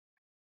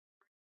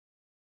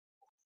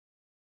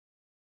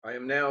I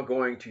am now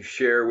going to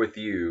share with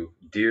you,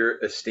 dear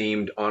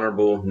esteemed,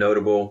 honorable,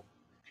 notable,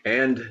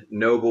 and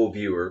noble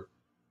viewer,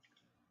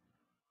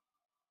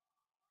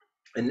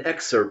 an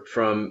excerpt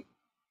from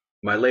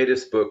my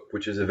latest book,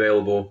 which is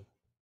available,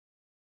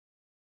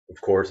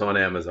 of course, on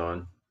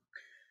Amazon,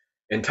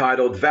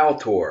 entitled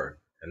VALTOR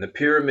and the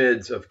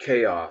Pyramids of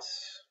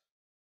Chaos,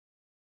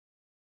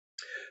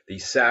 the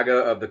Saga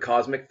of the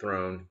Cosmic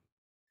Throne,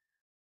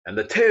 and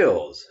the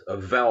Tales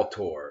of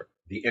VALTOR,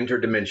 the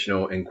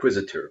Interdimensional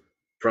Inquisitor,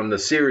 from the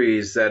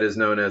series that is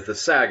known as the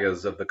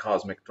Sagas of the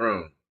Cosmic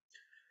Throne.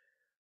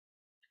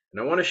 And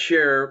I want to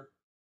share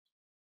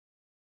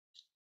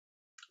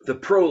the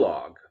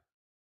prologue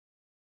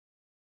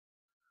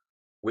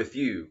with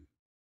you,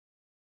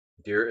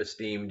 dear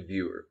esteemed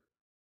viewer.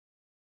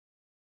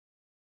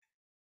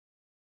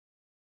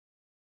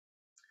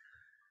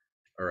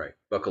 All right,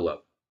 buckle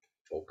up,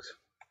 folks.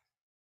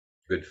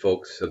 Good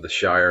folks of the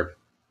Shire.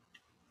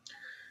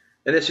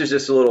 And this is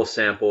just a little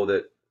sample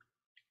that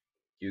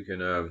you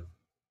can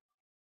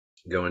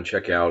go and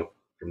check out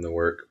from the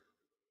work.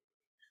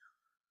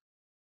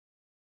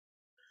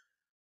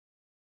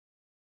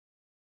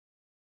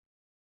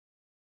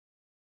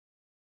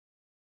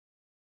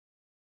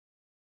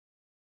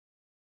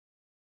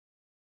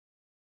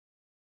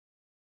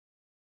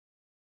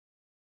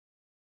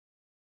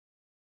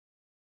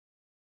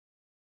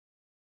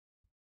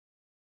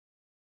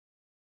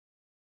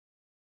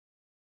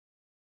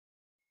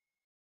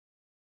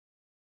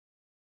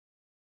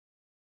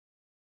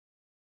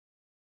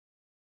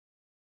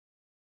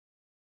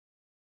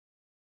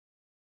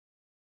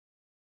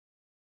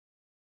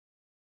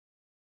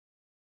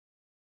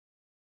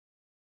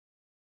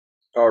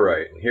 All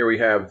right, and here we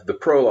have the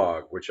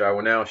prologue, which I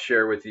will now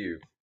share with you.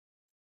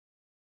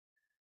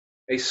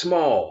 A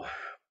small,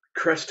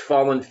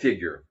 crestfallen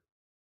figure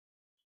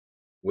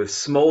with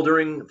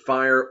smoldering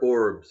fire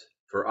orbs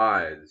for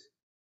eyes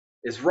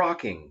is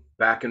rocking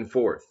back and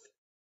forth,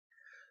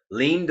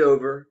 leaned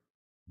over,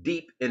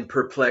 deep in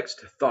perplexed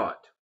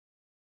thought.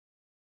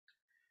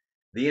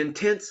 The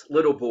intense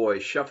little boy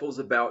shuffles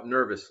about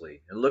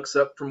nervously and looks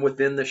up from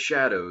within the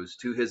shadows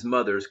to his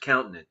mother's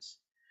countenance,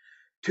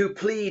 to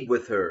plead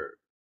with her,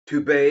 to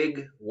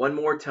beg one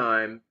more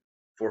time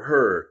for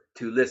her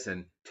to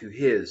listen to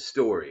his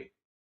story.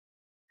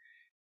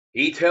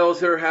 He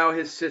tells her how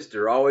his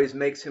sister always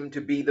makes him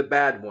to be the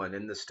bad one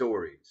in the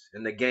stories,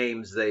 in the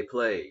games they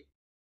play.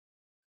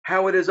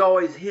 How it is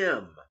always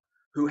him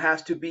who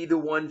has to be the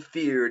one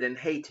feared and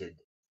hated.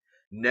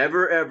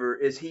 Never ever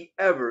is he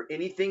ever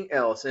anything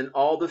else in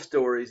all the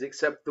stories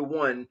except the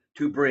one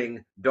to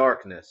bring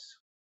darkness.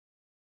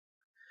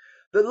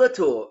 The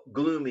little,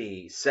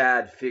 gloomy,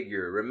 sad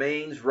figure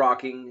remains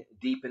rocking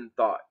deep in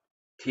thought,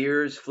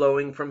 tears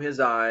flowing from his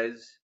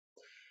eyes,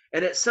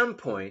 and at some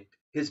point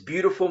his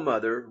beautiful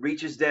mother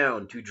reaches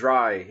down to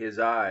dry his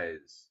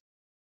eyes.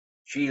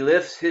 She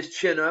lifts his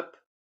chin up,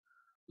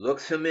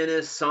 looks him in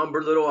his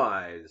somber little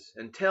eyes,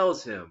 and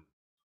tells him,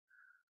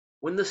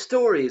 when the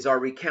stories are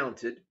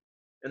recounted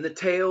and the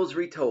tales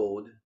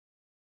retold,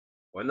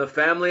 when the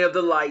family of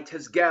the light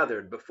has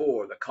gathered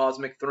before the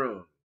cosmic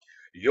throne,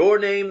 your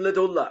name,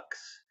 little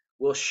Lux,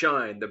 will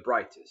shine the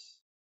brightest.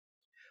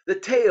 The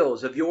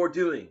tales of your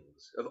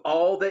doings, of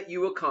all that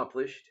you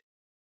accomplished,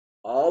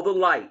 all the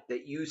light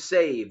that you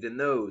saved in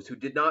those who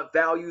did not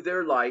value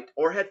their light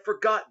or had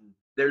forgotten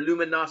their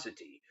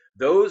luminosity,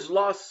 those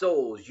lost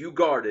souls you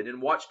guarded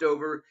and watched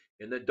over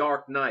in the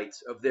dark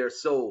nights of their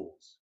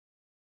souls.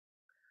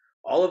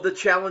 All of the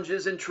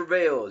challenges and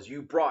travails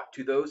you brought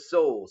to those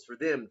souls for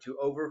them to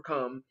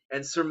overcome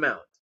and surmount,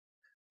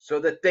 so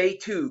that they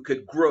too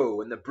could grow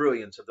in the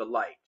brilliance of the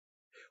light.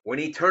 When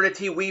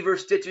Eternity Weaver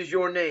stitches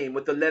your name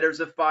with the letters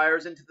of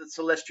fires into the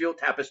celestial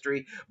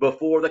tapestry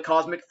before the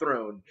cosmic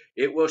throne,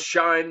 it will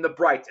shine the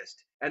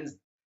brightest, and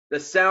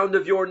the sound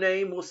of your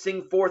name will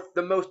sing forth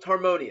the most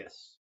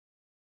harmonious.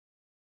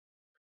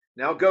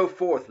 Now go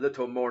forth,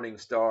 little morning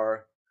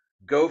star,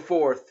 go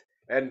forth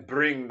and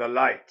bring the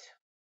light.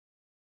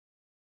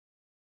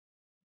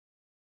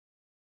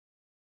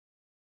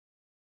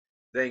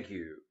 Thank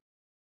you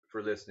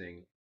for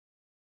listening,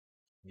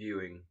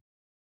 viewing,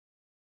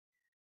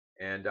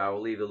 and I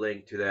will leave a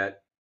link to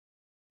that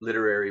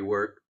literary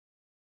work,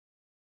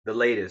 the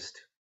latest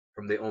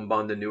from the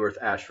Umbanda New Earth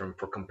Ashram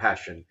for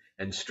Compassion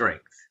and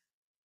Strength.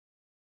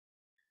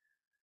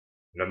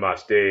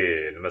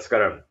 Namaste,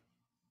 Namaskaram.